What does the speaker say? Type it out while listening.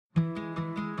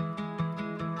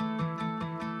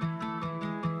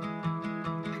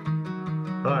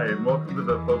Hi, and welcome to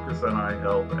the Focus on Eye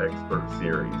Health Expert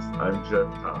Series. I'm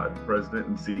Todd, President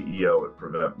and CEO at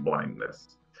Prevent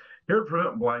Blindness. Here at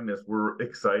Prevent Blindness, we're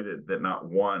excited that not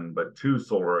one, but two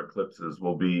solar eclipses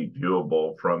will be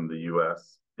viewable from the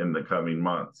U.S. in the coming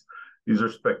months. These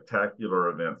are spectacular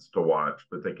events to watch,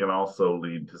 but they can also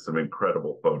lead to some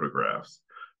incredible photographs.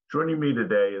 Joining me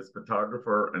today is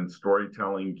photographer and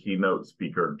storytelling keynote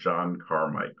speaker Jon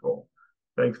Carmichael.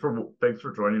 Thanks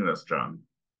for joining us, Jon.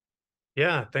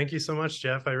 Yeah, thank you so much,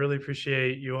 Jeff. I really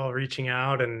appreciate you all reaching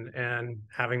out and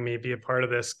having me be a part of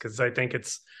this, because I think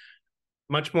it's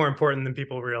much more important than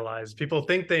people realize. People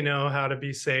think they know how to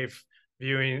be safe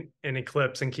viewing an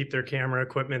eclipse and keep their camera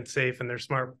equipment safe and their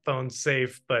smartphones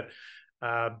safe, but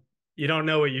you don't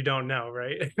know what you don't know,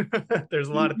 right? There's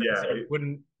a lot of things Yeah, you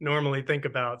wouldn't normally think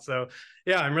about. So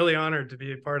yeah, I'm really honored to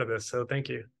be a part of this. So thank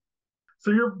you. so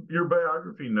your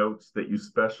biography notes that you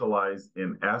specialize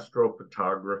in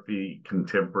astrophotography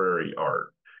contemporary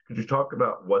art. Could you talk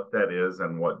about what that is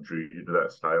and what drew you to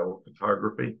that style of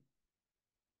photography?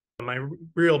 My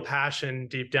real passion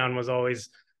deep down was always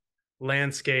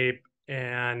landscape,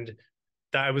 and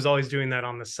that I was always doing that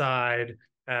on the side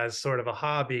as sort of a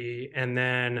hobby. And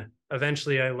then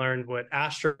eventually I learned what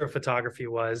astrophotography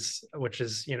was, which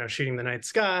is, shooting the night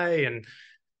sky. And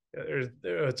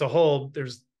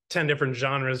there's 10 different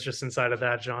genres just inside of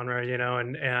that genre,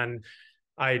 and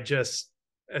I just,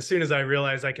 as soon as I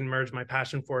realized I can merge my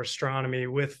passion for astronomy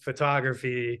with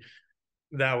photography,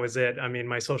 that was it. I mean,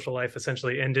 my social life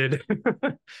essentially ended.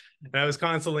 And I was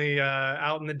constantly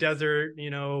out in the desert,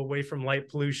 away from light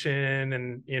pollution,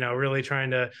 and really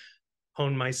trying to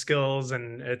hone my skills.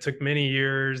 And it took many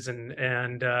years. And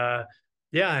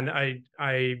yeah, and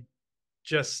I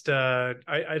just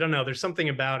I don't know. There's something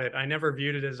about it. I never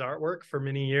viewed it as artwork for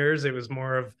many years. It was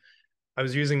more of, I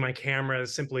was using my camera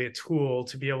as simply a tool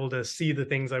to be able to see the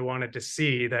things I wanted to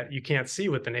see that you can't see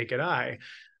with the naked eye.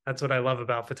 That's what I love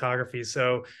about photography.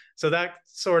 So that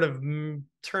sort of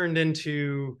turned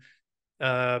into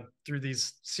through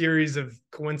these series of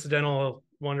coincidental,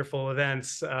 wonderful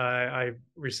events. I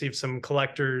received some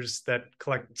collectors that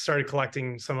started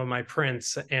collecting some of my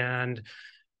prints, and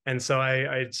so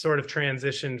I sort of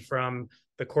transitioned from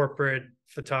the corporate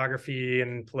photography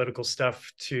and political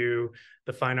stuff to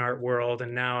the fine art world.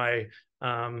 And now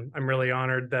I'm really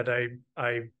honored that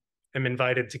I am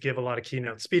invited to give a lot of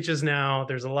keynote speeches now.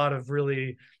 There's a lot of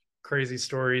really crazy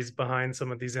stories behind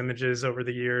some of these images over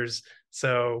the years.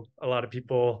 So a lot of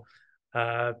people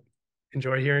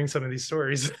enjoy hearing some of these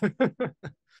stories.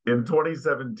 In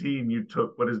 2017, you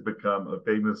took what has become a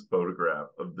famous photograph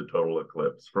of the total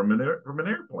eclipse from from an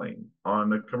airplane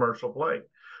on a commercial flight.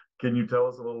 Can you tell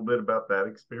us a little bit about that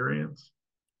experience?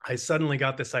 I suddenly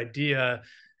got this idea,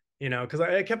 because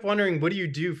I kept wondering, what do you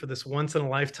do for this once in a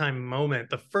lifetime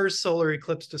moment? The first solar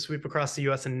eclipse to sweep across the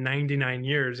US in 99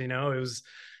 years, it's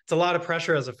a lot of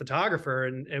pressure as a photographer.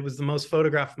 And it was the most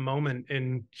photographed moment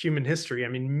in human history. I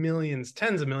mean, millions,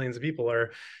 tens of millions of people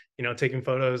are, taking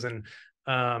photos. And,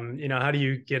 how do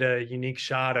you get a unique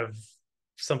shot of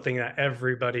something that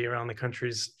everybody around the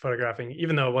country's photographing,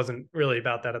 even though it wasn't really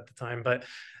about that at the time. But,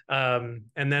 and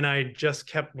then I just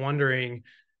kept wondering,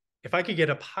 if I could get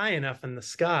up high enough in the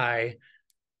sky,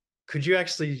 could you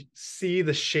actually see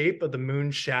the shape of the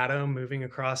moon's shadow moving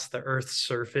across the Earth's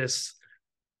surface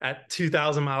at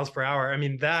 2,000 miles per hour? I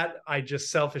mean, that I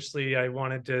just selfishly, I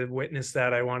wanted to witness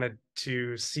that. I wanted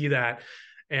to see that.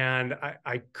 And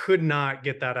I could not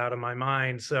get that out of my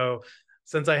mind. So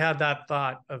since I had that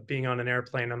thought of being on an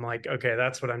airplane, I'm like, okay,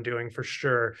 that's what I'm doing for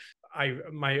sure. I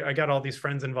got all these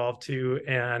friends involved too,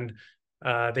 and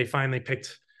they finally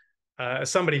picked.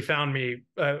 Somebody found me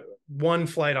one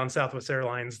flight on Southwest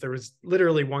Airlines. There was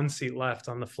literally one seat left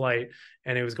on the flight,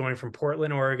 and it was going from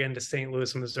Portland, Oregon to St.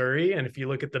 Louis, Missouri. And if you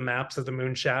look at the maps of the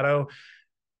moon shadow,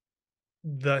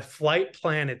 the flight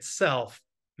plan itself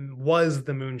was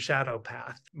the moon shadow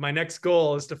path. My next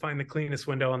goal is to find the cleanest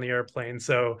window on the airplane.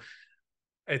 So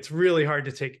it's really hard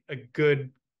to take a good,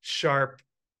 sharp,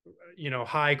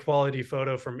 high quality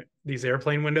photo from these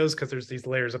airplane windows, because there's these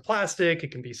layers of plastic. It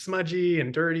can be smudgy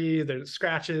and dirty. There's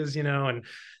scratches, and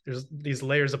there's these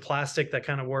layers of plastic that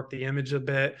kind of warp the image a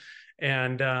bit.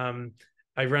 And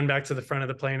I run back to the front of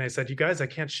the plane. I said, you guys, I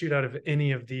can't shoot out of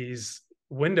any of these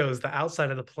windows. The outside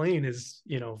of the plane is,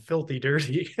 filthy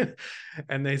dirty.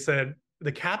 And they said,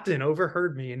 the captain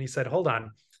overheard me, and he said, hold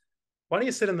on, why don't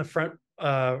you sit in the front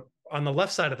on the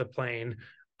left side of the plane?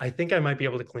 I think I might be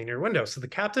able to clean your window. So the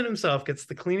captain himself gets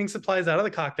the cleaning supplies out of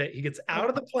the cockpit. He gets out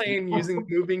of the plane using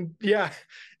moving,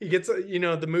 he gets,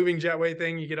 the moving jetway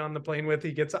thing you get on the plane with.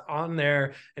 He gets on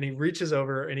there and he reaches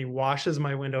over and he washes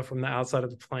my window from the outside of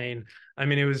the plane. I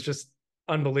mean, it was just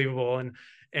unbelievable.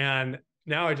 And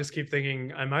now I just keep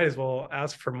thinking I might as well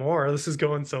ask for more. This is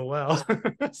going so well.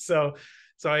 so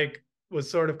I was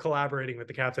sort of collaborating with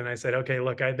the captain. I said, okay,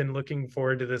 look, I've been looking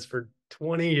forward to this for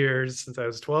 20 years since I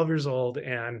was 12 years old.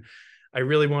 And I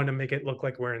really wanted to make it look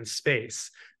like we're in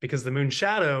space, because the moon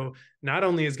shadow not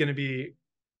only is going to be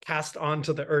cast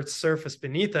onto the Earth's surface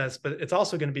beneath us, but it's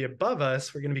also going to be above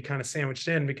us. We're going to be kind of sandwiched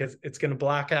in because it's going to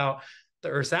black out the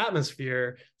Earth's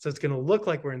atmosphere. So it's going to look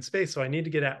like we're in space. So I need to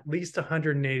get at least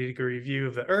 180-degree view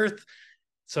of the Earth.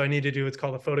 So I need to do what's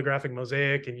called a photographic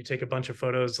mosaic. And you take a bunch of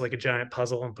photos like a giant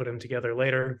puzzle and put them together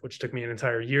later, which took me an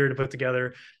entire year to put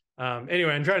together.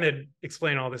 Anyway, I'm trying to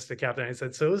explain all this to the captain. I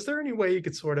said, so is there any way you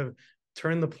could sort of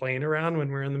turn the plane around when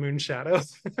we're in the moon shadow?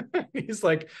 He's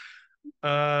like,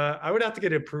 I would have to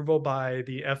get approval by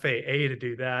the FAA to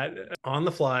do that. On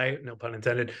the fly, no pun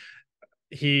intended,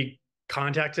 he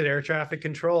contacted air traffic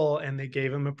control and they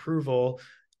gave him approval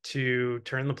to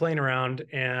turn the plane around.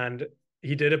 And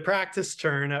he did a practice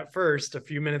turn at first, a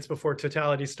few minutes before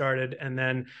totality started. And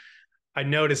then I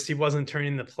noticed he wasn't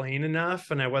turning the plane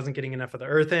enough, and I wasn't getting enough of the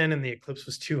Earth in, and the eclipse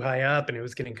was too high up, and it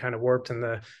was getting kind of warped in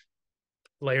the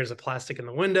layers of plastic in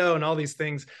the window and all these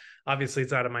things. Obviously,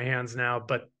 it's out of my hands now,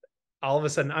 but all of a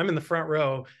sudden I'm in the front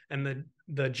row, and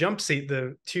the jump seat,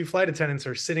 the two flight attendants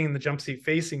are sitting in the jump seat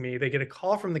facing me. They get a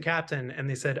call from the captain and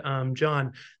they said,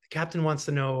 John, the captain wants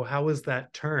to know, how was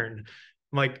that turn?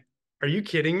 I'm like, are you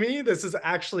kidding me? This is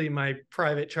actually my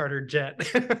private charter jet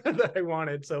that I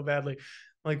wanted so badly. I'm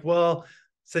like, well,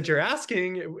 since you're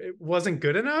asking, it wasn't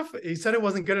good enough. He said it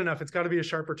wasn't good enough. It's got to be a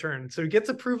sharper turn. So he gets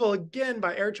approval again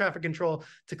by air traffic control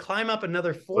to climb up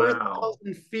another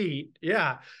 4,000 feet.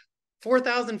 Yeah.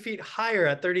 4,000 feet higher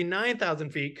at 39,000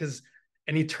 feet.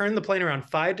 And he turned the plane around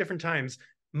 5 different times,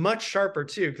 much sharper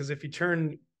too. Because if you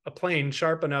turn a plane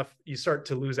sharp enough, you start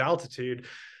to lose altitude.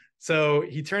 So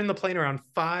he turned the plane around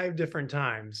 5 different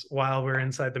times while we're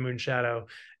inside the moon shadow.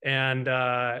 And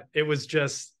it was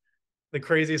just the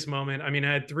craziest moment. I mean,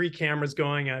 I had 3 cameras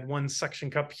going. I had 1 suction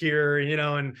cup here,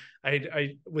 and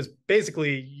I was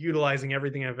basically utilizing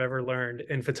everything I've ever learned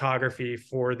in photography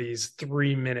for these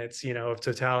 3 minutes, of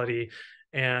totality,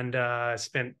 and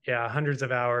spent, hundreds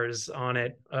of hours on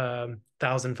it,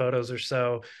 1,000 photos or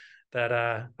so that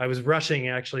I was rushing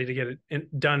actually to get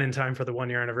it done in time for the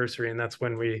 1-year anniversary. And that's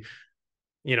when we,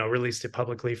 released it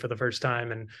publicly for the first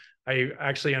time. And I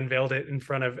actually unveiled it in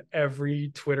front of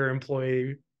every Twitter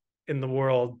employee in the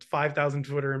world, 5,000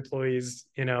 Twitter employees,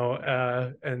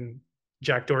 and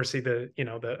Jack Dorsey, the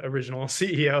original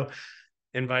CEO,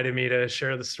 invited me to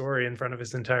share the story in front of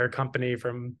his entire company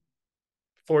from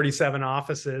 47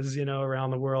 offices,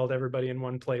 around the world, everybody in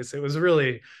one place. It was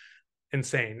really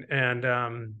insane. And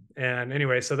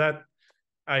anyway, so that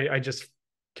I just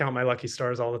count my lucky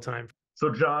stars all the time. So,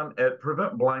 John, at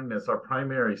Prevent Blindness, our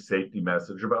primary safety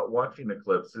message about watching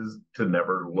eclipses is to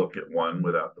never look at one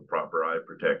without the proper eye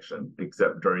protection,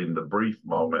 except during the brief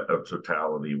moment of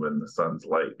totality when the sun's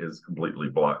light is completely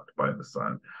blocked by the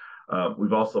sun.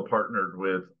 We've also partnered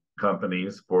with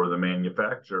companies for the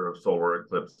manufacture of solar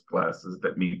eclipse glasses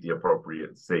that meet the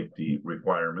appropriate safety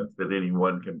requirements that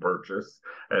anyone can purchase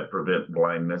at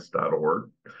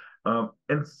preventblindness.org.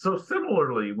 And so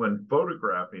similarly, when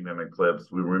photographing an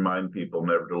eclipse, we remind people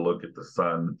never to look at the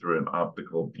sun through an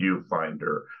optical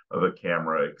viewfinder of a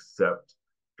camera except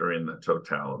during the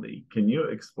totality. Can you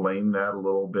explain that a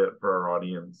little bit for our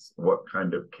audience? What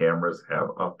kind of cameras have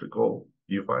optical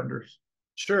viewfinders?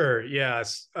 Sure,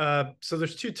 yes. So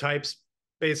there's 2 types.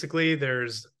 Basically,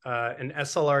 there's an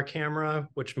SLR camera,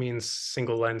 which means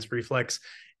single lens reflex,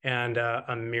 and a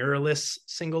mirrorless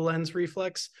single lens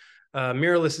reflex.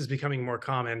 Mirrorless is becoming more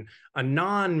common. A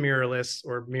non-mirrorless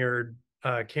or mirrored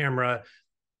camera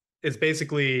is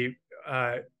basically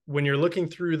when you're looking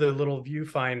through the little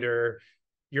viewfinder,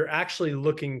 you're actually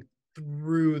looking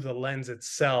through the lens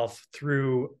itself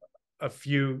through a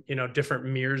few, different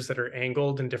mirrors that are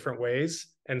angled in different ways.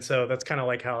 And so that's kind of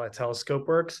like how a telescope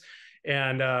works.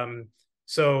 And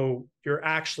so you're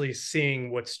actually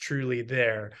seeing what's truly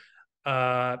there.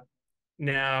 Now,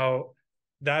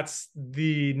 that's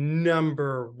the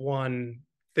number one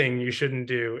thing you shouldn't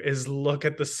do is look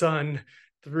at the sun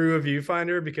through a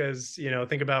viewfinder, because,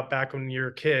 think about back when you were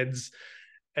kids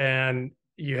and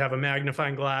you have a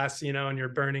magnifying glass, and you're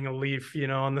burning a leaf,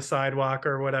 on the sidewalk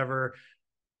or whatever.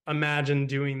 Imagine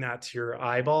doing that to your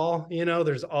eyeball.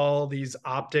 There's all these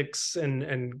optics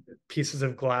and pieces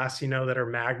of glass, that are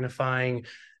magnifying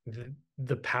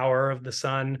the power of the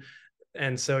sun.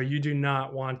 And so you do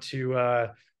not want to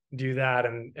do that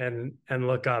and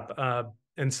look up.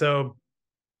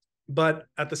 But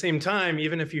at the same time,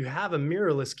 even if you have a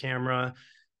mirrorless camera,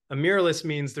 A mirrorless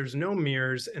means there's no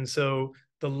mirrors, and so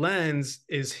the lens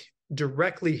is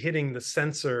directly hitting the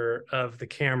sensor of the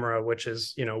camera, which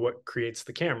is, what creates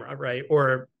the camera, right?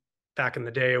 Or back in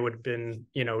the day, it would have been,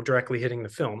 directly hitting the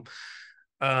film.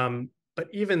 But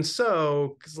even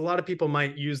so, because a lot of people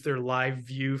might use their live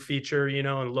view feature,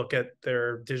 and look at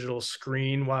their digital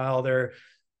screen while they're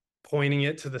pointing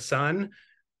it to the sun,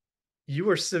 you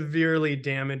are severely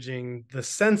damaging the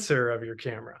sensor of your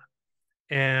camera.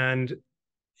 And,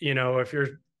 if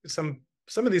you're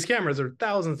some of these cameras are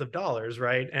thousands of dollars,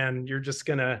 right? And you're just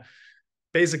going to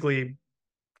basically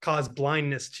cause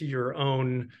blindness to your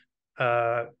own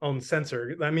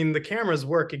sensor. I mean, the cameras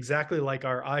work exactly like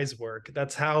our eyes work.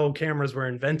 That's how cameras were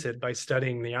invented, by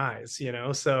studying the eyes,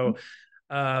 so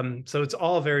it's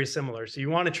all very similar. So you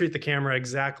want to treat the camera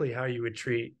exactly how you would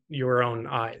treat your own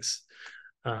eyes.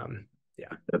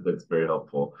 Yeah. That's very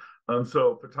helpful.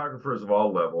 So photographers of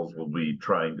all levels will be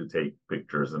trying to take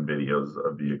pictures and videos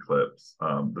of the eclipse.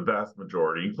 The vast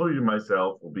majority, including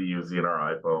myself, will be using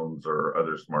our iPhones or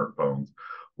other smartphones.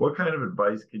 What kind of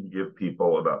advice can you give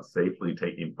people about safely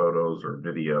taking photos or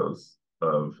videos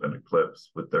of an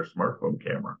eclipse with their smartphone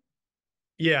camera?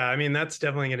 Yeah, I mean, that's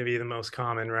definitely going to be the most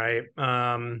common, right?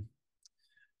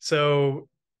 So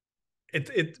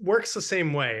it works the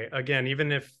same way. Again,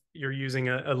 even if you're using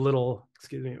a little,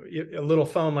 a little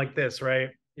phone like this, right?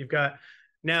 You've got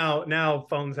now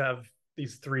phones have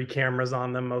these 3 cameras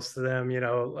on them, most of them,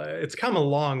 it's come a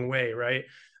long way, right?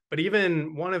 But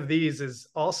even one of these is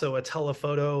also a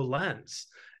telephoto lens,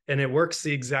 and it works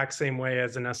the exact same way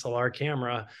as an SLR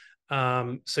camera.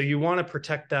 So you want to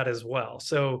protect that as well.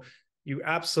 So you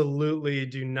absolutely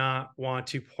do not want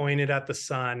to point it at the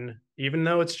sun. Even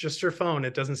though it's just your phone,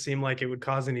 it doesn't seem like it would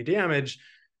cause any damage.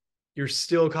 You're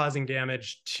still causing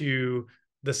damage to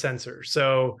the sensor.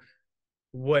 So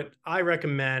what I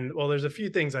recommend, well, there's a few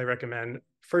things I recommend.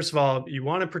 First of all, you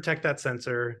want to protect that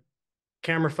sensor.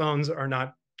 Camera phones are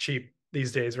not cheap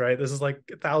these days, right? This is like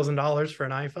 $1,000 for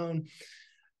an iPhone.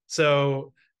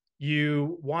 So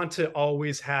you want to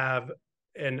always have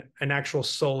an actual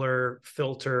solar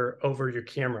filter over your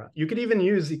camera. You could even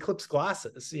use Eclipse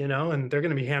glasses, and they're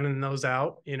going to be handing those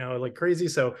out, like crazy.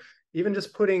 So even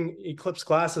just putting Eclipse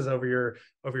glasses over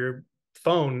your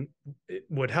phone, it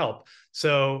would help.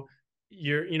 So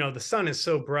the sun is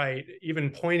so bright, even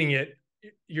pointing it,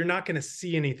 you're not going to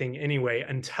see anything anyway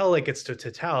until it gets to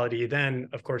totality. Then,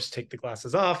 of course, take the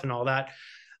glasses off and all that.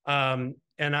 And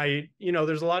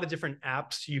there's a lot of different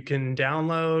apps you can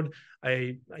download.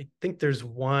 I think there's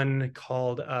one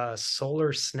called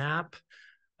Solar Snap,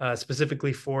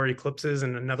 specifically for eclipses,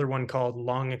 and another one called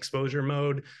Long Exposure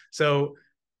Mode. So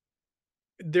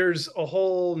there's a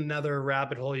whole nother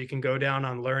rabbit hole you can go down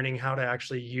on learning how to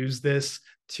actually use this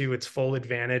to its full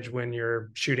advantage when you're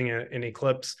shooting an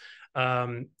eclipse.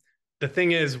 The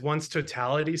thing is, once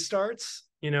totality starts,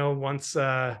 once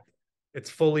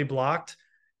it's fully blocked,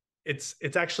 it's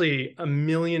actually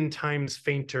 1,000,000 times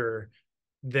fainter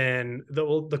than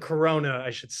the corona,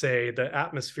 I should say. The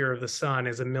atmosphere of the sun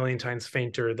is 1,000,000 times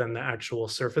fainter than the actual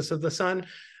surface of the sun.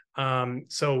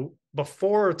 So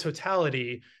before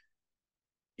totality,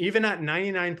 even at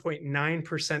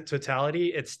 99.9%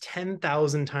 totality, it's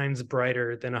 10,000 times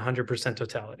brighter than 100%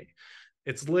 totality.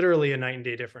 It's literally a night and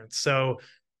day difference. So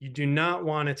you do not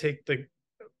want to take the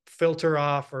filter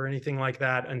off or anything like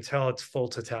that until it's full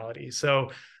totality.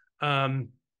 So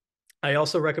I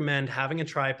also recommend having a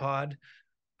tripod.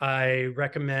 I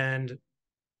recommend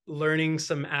learning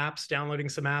some apps, downloading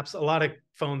some apps. A lot of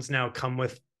phones now come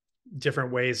with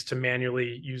different ways to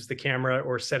manually use the camera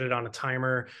or set it on a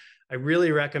timer. I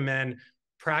really recommend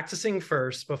practicing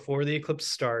first before the eclipse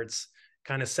starts,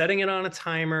 kind of setting it on a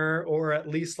timer, or at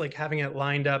least like having it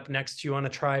lined up next to you on a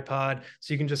tripod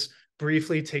so you can just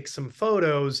briefly take some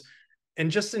photos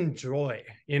and just enjoy,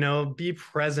 be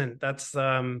present. That's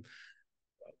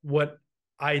what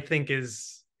I think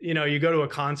is, you go to a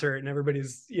concert and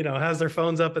everybody's, has their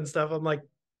phones up and stuff. I'm like,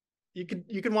 you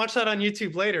can watch that on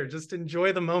YouTube later. Just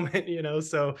enjoy the moment,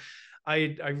 So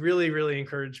I really, really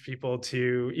encourage people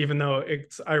to, even though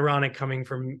it's ironic coming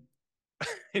from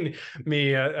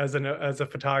me as a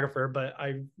photographer, but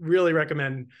I really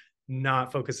recommend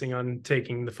not focusing on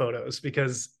taking the photos,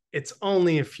 because it's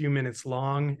only a few minutes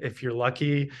long if you're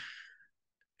lucky.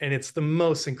 And it's the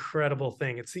most incredible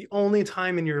thing. It's the only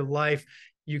time in your life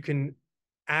you can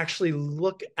actually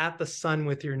look at the sun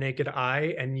with your naked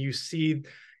eye, and you see,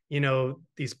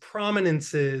 these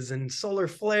prominences and solar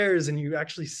flares, and you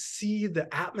actually see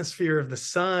the atmosphere of the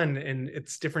sun and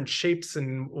its different shapes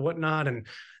and whatnot, and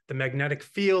the magnetic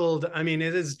field. I mean,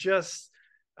 it is just,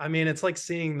 it's like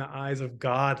seeing the eyes of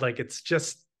God. Like, it's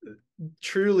just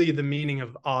truly the meaning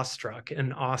of awestruck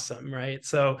and awesome, right?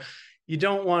 So you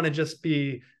don't want to just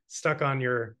be stuck on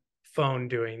your phone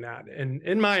doing that. And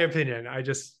in my opinion,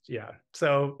 yeah.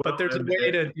 So, but there's a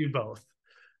way to do both.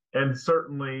 And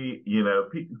certainly,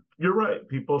 you're right.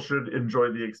 People should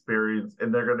enjoy the experience,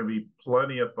 and there are going to be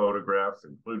plenty of photographs,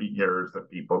 including yours,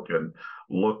 that people can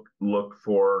look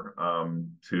for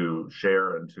to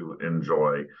share and to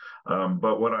enjoy.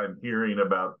 But what I'm hearing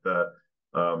about the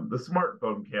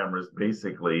smartphone cameras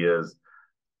basically is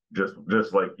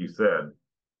just like you said,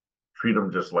 treat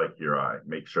them just like your eye.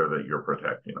 Make sure that you're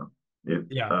protecting them.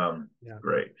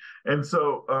 Great. And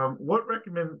so, what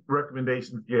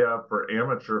recommendations do you have for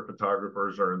amateur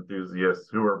photographers or enthusiasts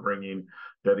who are bringing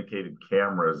dedicated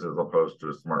cameras as opposed to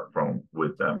a smartphone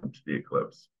with them to the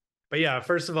eclipse? But yeah,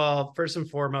 first and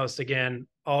foremost, again,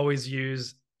 always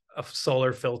use a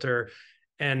solar filter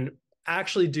and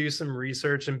actually do some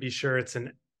research and be sure it's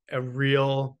a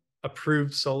real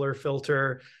approved solar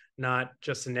filter, not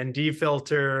just an ND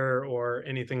filter or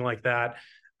anything like that.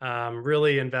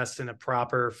 Really invest in a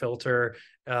proper filter.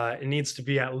 It needs to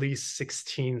be at least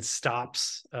 16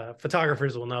 stops.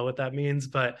 Photographers will know what that means,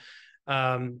 but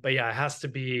yeah, it has to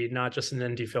be not just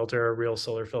an ND filter, a real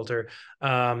solar filter.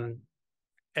 And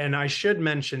I should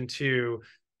mention too,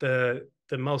 the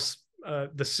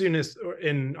soonest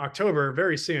in October,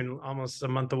 very soon, almost a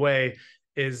month away,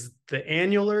 is the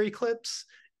annular eclipse.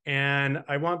 And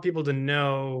I want people to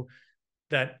know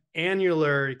that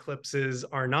annular eclipses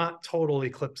are not total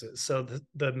eclipses. So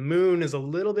the moon is a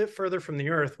little bit further from the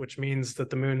Earth, which means that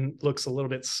the moon looks a little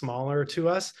bit smaller to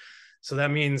us. So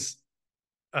that means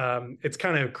it's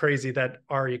kind of crazy that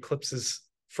our eclipses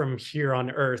from here on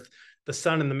Earth, the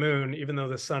sun and the moon, even though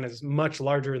the sun is much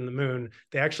larger than the moon,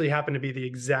 they actually happen to be the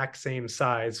exact same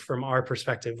size from our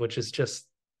perspective, which is just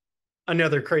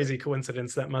another crazy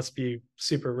coincidence that must be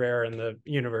super rare in the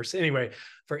universe. Anyway,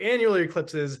 for annular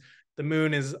eclipses, the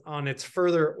moon is on its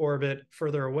further orbit,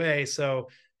 further away, so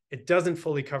it doesn't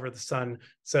fully cover the sun.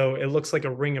 So it looks like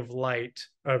a ring of light,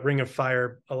 a ring of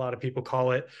fire, a lot of people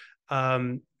call it.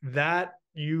 That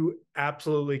you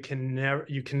absolutely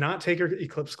you cannot take your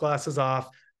eclipse glasses off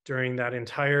during that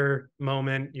entire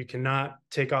moment. You cannot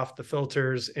take off the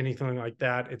filters, anything like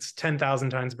that. It's 10,000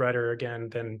 times brighter again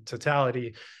than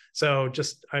totality. So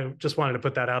I just wanted to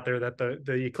put that out there, that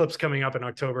the eclipse coming up in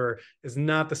October is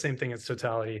not the same thing as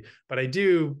totality. But it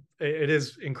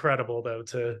is incredible though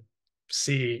to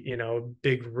see,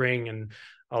 big ring and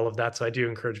all of that. So I do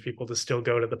encourage people to still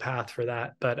go to the path for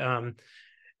that. But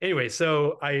anyway,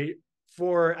 so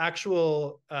for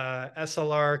actual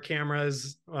SLR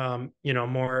cameras,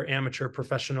 more amateur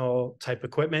professional type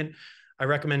equipment, I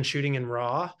recommend shooting in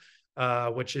RAW,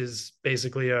 which is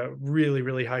basically a really,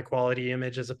 really high quality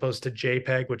image as opposed to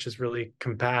JPEG, which is really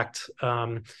compact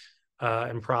and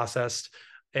processed.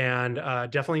 And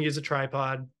definitely use a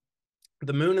tripod.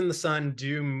 The moon and the sun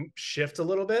do shift a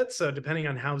little bit. So depending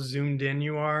on how zoomed in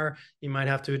you are, you might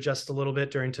have to adjust a little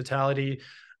bit during totality.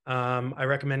 I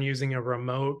recommend using a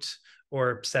remote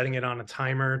or setting it on a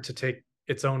timer to take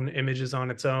its own images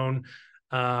on its own.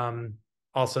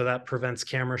 Also, that prevents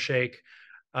camera shake.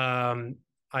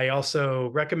 I also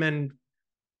recommend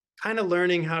kind of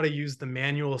learning how to use the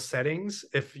manual settings.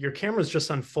 If your camera's just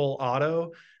on full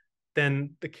auto,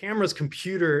 then the camera's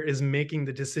computer is making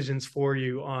the decisions for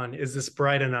you on, is this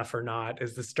bright enough or not?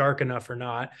 Is this dark enough or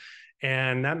not?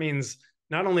 And that means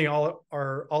not only all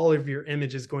of your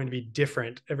images going to be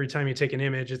different. Every time you take an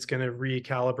image, it's going to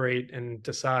recalibrate and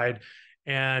decide.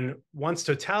 And once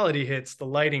totality hits, the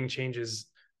lighting changes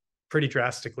pretty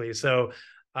drastically. So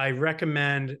I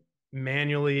recommend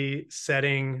manually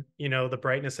setting, the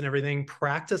brightness and everything.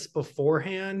 Practice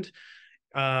beforehand.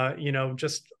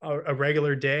 Just a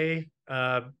regular day.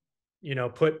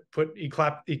 Put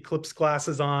eclipse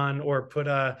glasses on, or put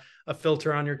a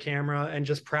filter on your camera and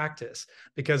just practice,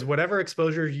 because whatever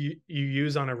exposure you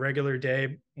use on a regular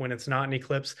day when it's not an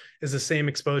eclipse is the same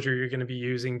exposure you're going to be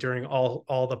using during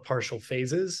all the partial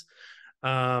phases.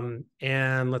 And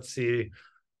let's see.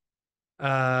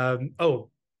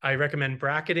 I recommend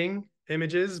bracketing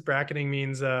images. Bracketing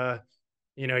means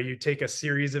you take a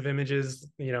series of images,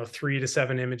 3 to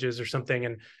 7 images or something,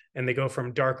 and they go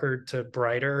from darker to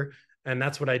brighter. And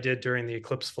that's what I did during the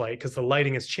eclipse flight, because the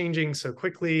lighting is changing so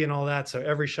quickly and all that. So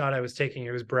every shot I was taking,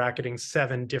 it was bracketing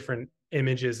 7 different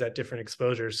images at different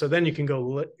exposures. So then you can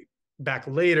go back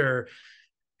later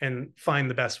and find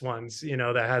the best ones,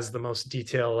 that has the most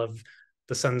detail of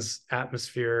the sun's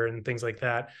atmosphere and things like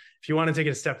that. If you want to take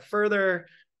it a step further,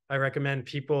 I recommend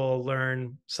people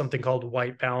learn something called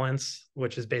white balance,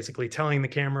 which is basically telling the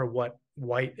camera what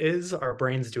white is. Our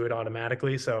brains do it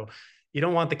automatically. So You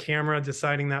don't want the camera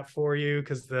deciding that for you,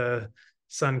 because the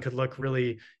sun could look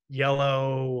really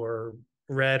yellow or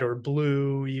red or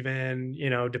blue even,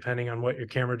 depending on what your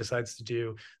camera decides to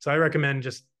do. So I recommend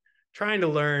just trying to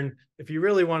learn, if you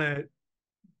really want to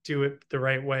do it the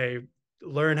right way,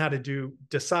 learn how to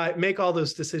make all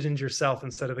those decisions yourself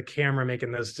instead of the camera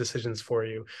making those decisions for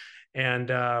you.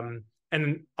 And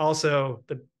also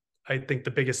I think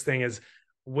the biggest thing is,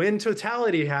 when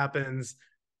totality happens,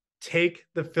 take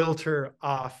the filter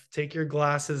off, take your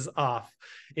glasses off.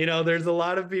 There's a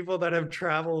lot of people that have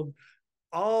traveled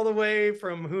all the way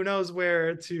from who knows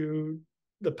where to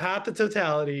the path of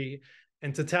totality,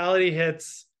 and totality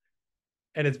hits,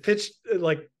 and it's pitched,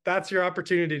 like, that's your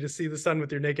opportunity to see the sun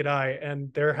with your naked eye.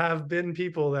 And there have been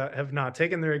people that have not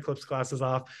taken their eclipse glasses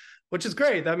off, which is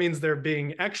great. That means they're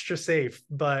being extra safe,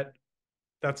 but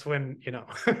that's when,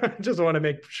 just want to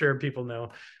make sure people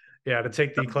know, to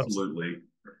take the eclipse. Absolutely.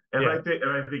 And I think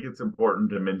it's important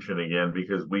to mention again,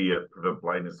 because we at Prevent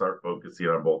Blindness are focusing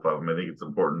on both of them. I think it's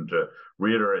important to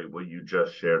reiterate what you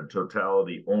just shared.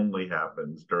 Totality only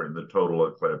happens during the total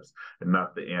eclipse and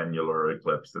not the annular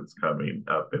eclipse that's coming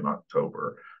up in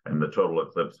October. And the total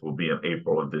eclipse will be in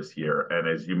April of this year. And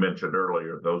as you mentioned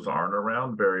earlier, those aren't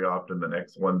around very often. The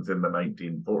next one's in the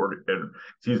 1940s,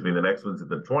 the next one's in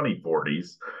the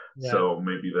 2040s. Yeah. So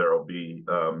maybe there'll be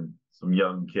some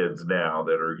young kids now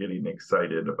that are getting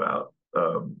excited about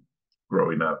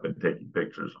growing up and taking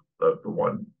pictures of the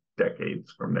one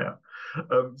decades from now.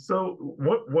 So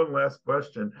one last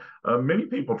question. Many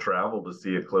people travel to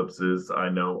see eclipses. I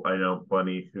know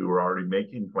plenty who are already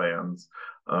making plans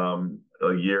a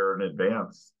year in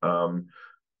advance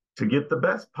to get the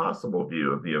best possible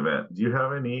view of the event. Do you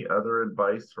have any other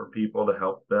advice for people to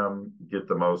help them get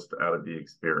the most out of the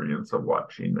experience of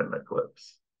watching an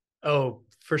eclipse? Oh,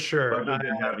 for sure. Other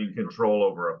than having control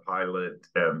over a pilot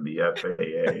and the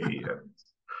FAA.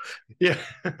 Yeah.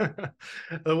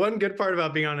 The one good part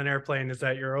about being on an airplane is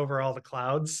that you're over all the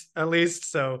clouds, at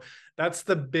least. So that's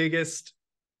the biggest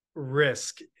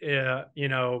risk,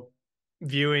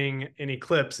 viewing an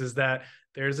eclipse, is that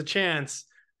there's a chance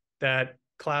that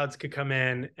clouds could come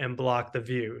in and block the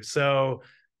view. So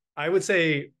I would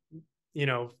say,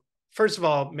 first of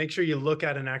all, make sure you look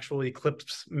at an actual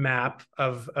eclipse map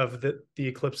of the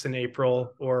eclipse in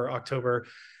April or October.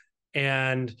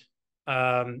 And,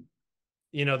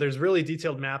 there's really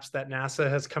detailed maps that NASA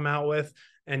has come out with,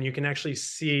 and you can actually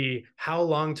see how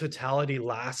long totality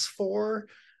lasts for.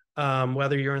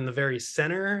 Whether you're in the very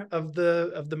center of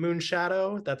the moon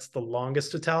shadow, that's the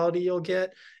longest totality you'll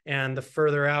get. And the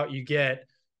further out you get,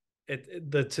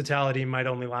 the totality might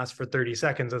only last for 30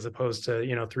 seconds as opposed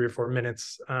to 3 or 4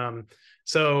 minutes.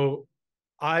 So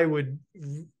I would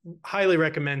highly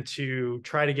recommend to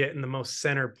try to get in the most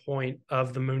center point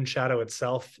of the moon shadow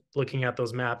itself, looking at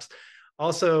those maps.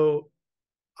 Also,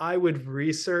 I would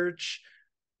research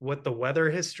what the weather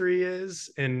history is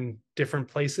in different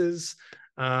places.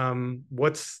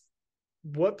 What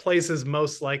place is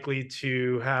most likely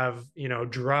to have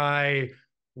dry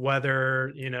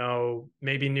weather,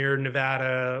 maybe near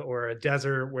Nevada or a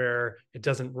desert where it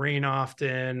doesn't rain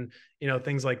often,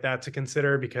 things like that to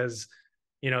consider, because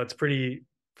it's pretty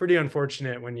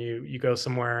unfortunate when you go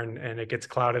somewhere and it gets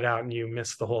clouded out and you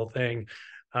miss the whole thing,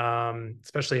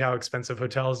 especially how expensive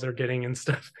hotels they're getting and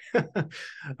stuff.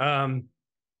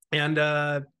 And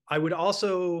I would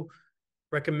also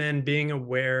recommend being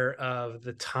aware of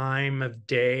the time of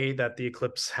day that the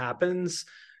eclipse happens,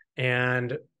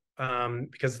 and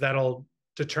because that'll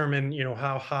determine,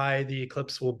 how high the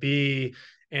eclipse will be.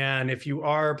 And if you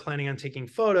are planning on taking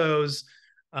photos,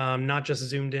 not just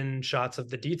zoomed in shots of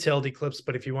the detailed eclipse,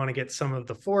 but if you want to get some of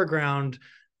the foreground,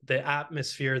 the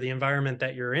atmosphere, the environment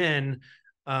that you're in,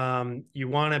 you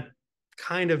want to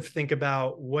kind of think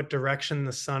about what direction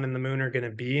the sun and the moon are going to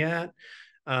be at,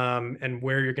 and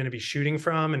where you're going to be shooting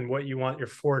from and what you want your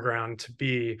foreground to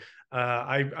be.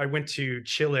 I went to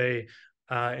Chile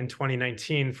in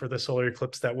 2019 for the solar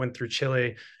eclipse that went through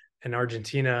Chile and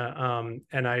Argentina.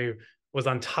 And I was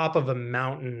on top of a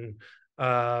mountain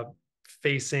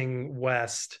facing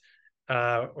west,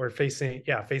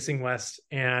 facing west.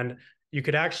 And you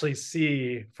could actually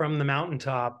see from the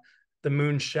mountaintop the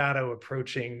moon shadow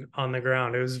approaching on the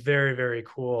ground. It was very, very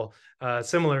cool.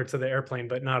 Similar to the airplane,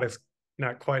 but not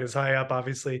quite as high up,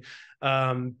 obviously.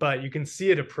 But you can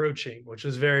see it approaching, which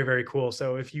is very, very cool.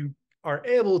 So if you are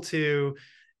able to,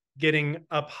 getting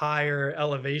up higher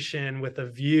elevation with a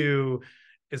view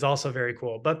is also very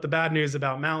cool. But the bad news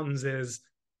about mountains is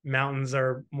mountains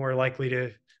are more likely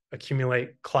to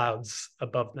accumulate clouds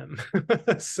above them.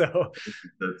 So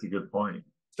that's a good point.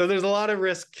 So there's a lot of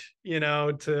risk,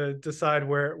 to decide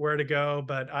where to go.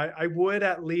 But I would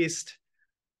at least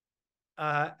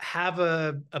have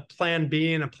a plan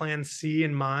B and a plan C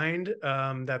in mind,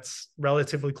 that's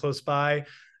relatively close by.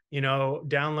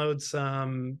 Download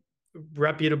some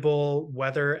reputable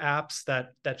weather apps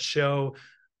that show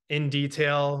in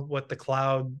detail what the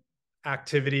cloud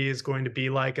activity is going to be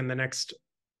like in the next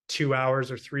 2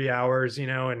 hours or 3 hours,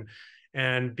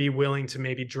 and be willing to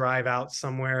maybe drive out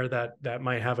somewhere that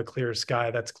might have a clear sky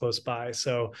that's close by.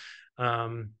 So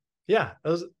yeah,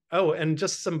 those. Oh, and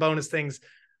just some bonus things.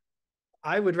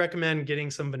 I would recommend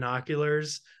getting some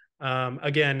binoculars.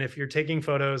 Again, if you're taking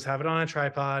photos, have it on a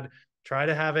tripod. Try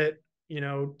to have it,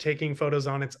 taking photos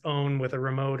on its own with a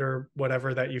remote or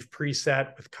whatever that you've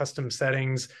preset with custom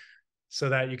settings so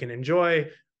that you can enjoy.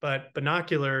 But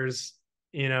binoculars,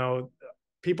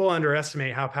 people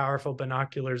underestimate how powerful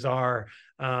binoculars are.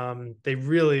 They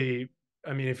really,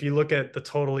 if you look at the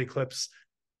total eclipse,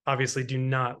 obviously do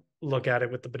not look at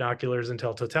it with the binoculars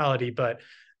until totality, but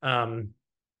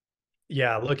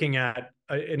yeah, looking at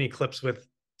an eclipse with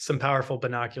some powerful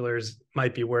binoculars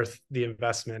might be worth the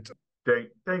investment.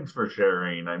 Thanks for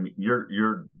sharing.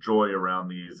 Your joy around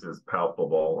these is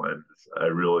palpable, and I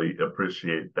really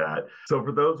appreciate that. So,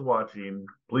 for those watching,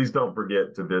 please don't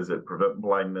forget to visit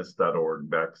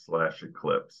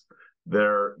preventblindness.org/eclipse.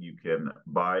 There, you can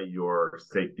buy your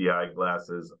safety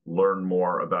eyeglasses, learn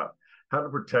more about how to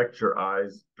protect your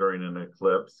eyes during an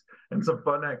eclipse, and some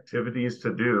fun activities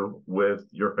to do with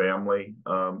your family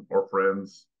or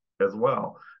friends as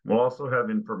well. We'll also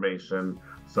have information,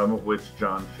 some of which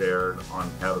Jon shared, on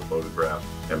how to photograph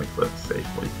an eclipse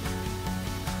safely.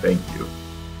 Thank you.